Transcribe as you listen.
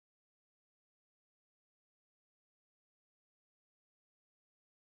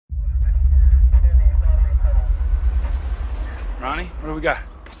Ronnie, what do we got?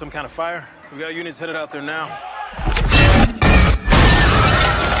 Some kind of fire. We got units headed out there now.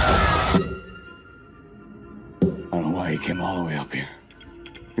 I don't know why he came all the way up here.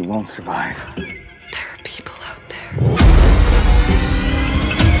 He won't survive. There are people out there.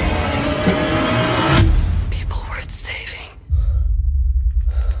 People worth saving.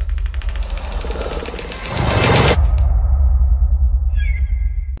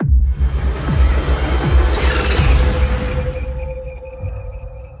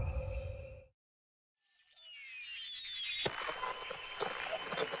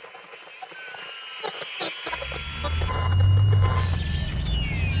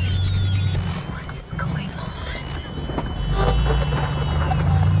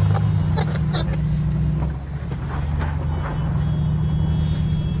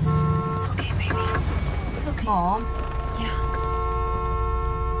 Mom? Yeah.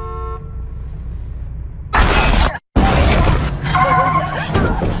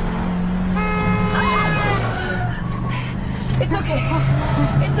 It's okay.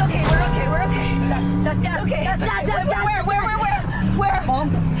 It's okay. We're okay. We're okay. That's Dad. Okay. That's Dad. Dad. Where? Mom.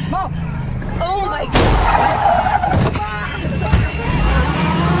 Oh my God. It's okay.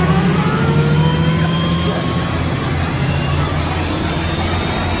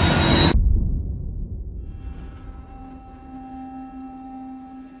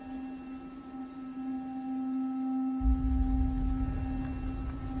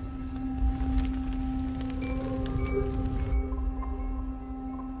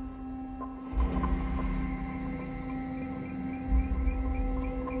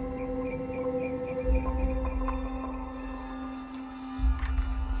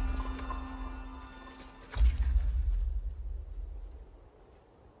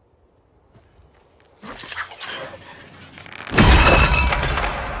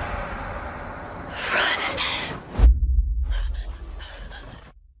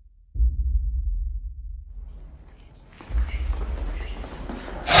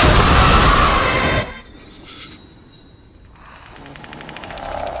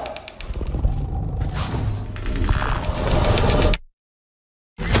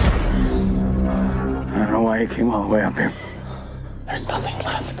 He came all the way up here. There's nothing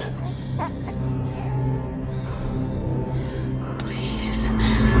left. Please.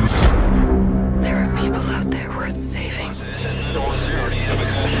 There are people out there worth saving.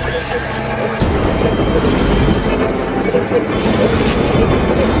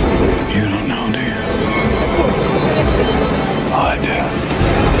 You don't know, do you? Oh, I do.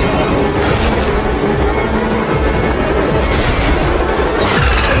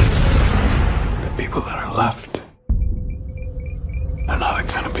 People that are left, they're not the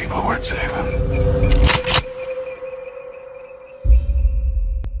kind of people worth saving.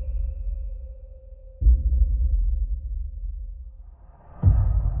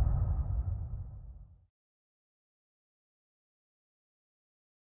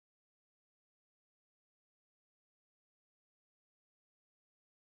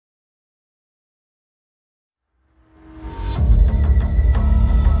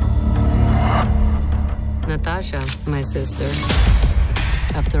 Natasha, my sister.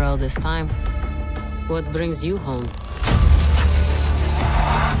 After all this time, what brings you home?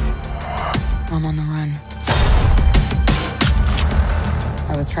 I'm on the run.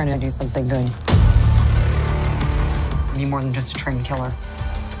 I was trying to do something good. Be more than just a trained killer.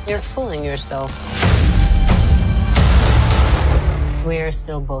 You're fooling yourself. We are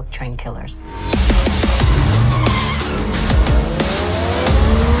still both trained killers.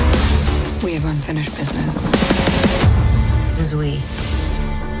 We have unfinished business. Who's we?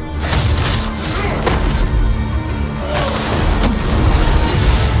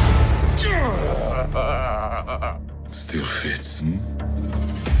 Still fits, hmm?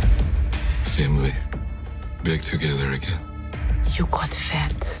 Family, back together again. You got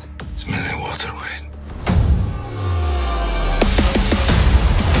fat. Smelly water weight.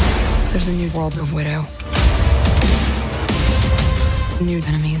 There's a new world of widows. New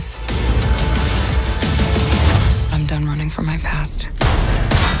enemies. I'm done running from my past.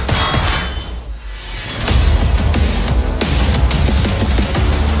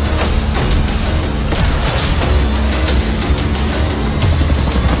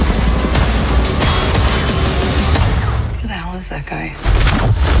 Who the hell is that guy?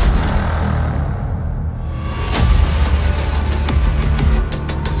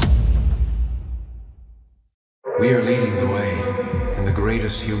 We are leading the way in the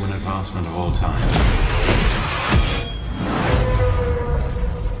greatest human advancement of all time.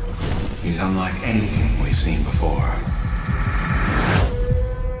 He's unlike anything we've seen before.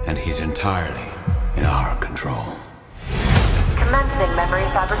 And he's entirely in our control. Commencing memory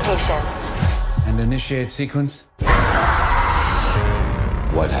fabrication. And initiate sequence?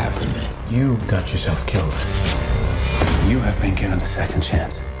 What happened, man? You got yourself killed. You have been given a second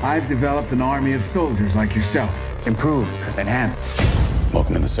chance. I've developed an army of soldiers like yourself. Improved, enhanced.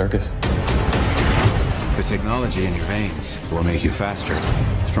 Welcome to the circus. The technology in your veins will make you faster,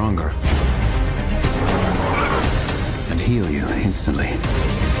 stronger, and heal you instantly.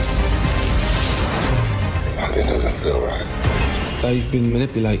 Something doesn't feel right. They've been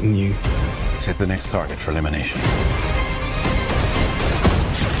manipulating you. Set the next target for elimination.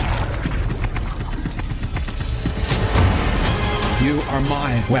 You are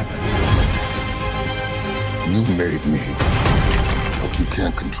my weapon. You made me, but you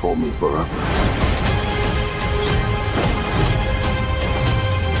can't control me forever.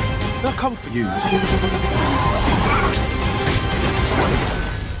 They'll come for you.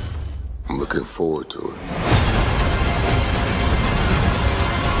 I'm looking forward to it.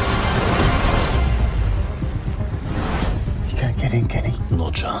 You can't get in, Kenny.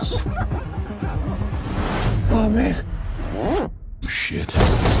 No chance. Oh, man. Shit.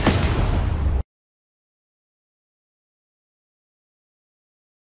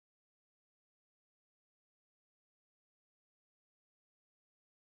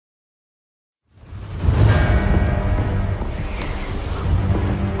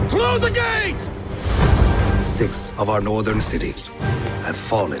 Close the gates! 6 of our northern cities have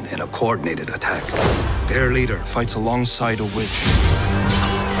fallen in a coordinated attack. Their leader fights alongside a witch.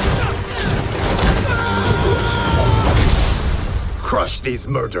 Crush these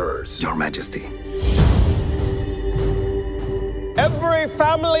murderers, Your Majesty. Every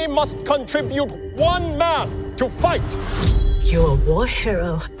family must contribute 1 man to fight. You're a war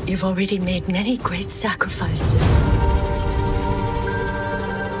hero. You've already made many great sacrifices.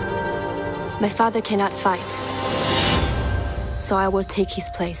 My father cannot fight, so I will take his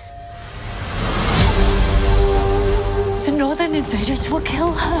place. The northern invaders will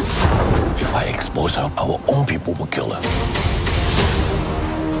kill her. If I expose her, our own people will kill her.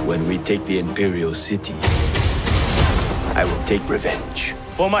 When we take the Imperial City, I will take revenge.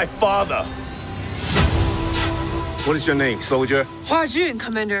 For my father! What is your name, soldier? Hua Jun,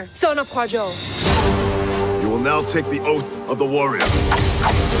 Commander. Son of Hua Zhou. You will now take the oath of the warrior.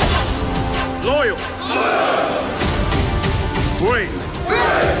 Loyal. Brave.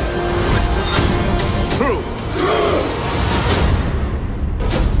 True.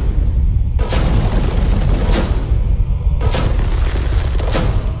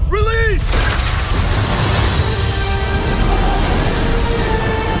 Release!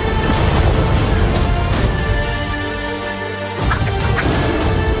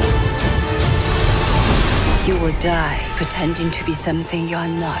 You will die pretending to be something you're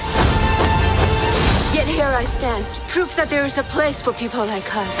not. Yet here I stand, proof that there is a place for people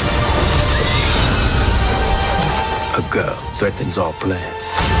like us. A girl threatens our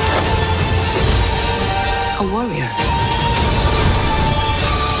plans.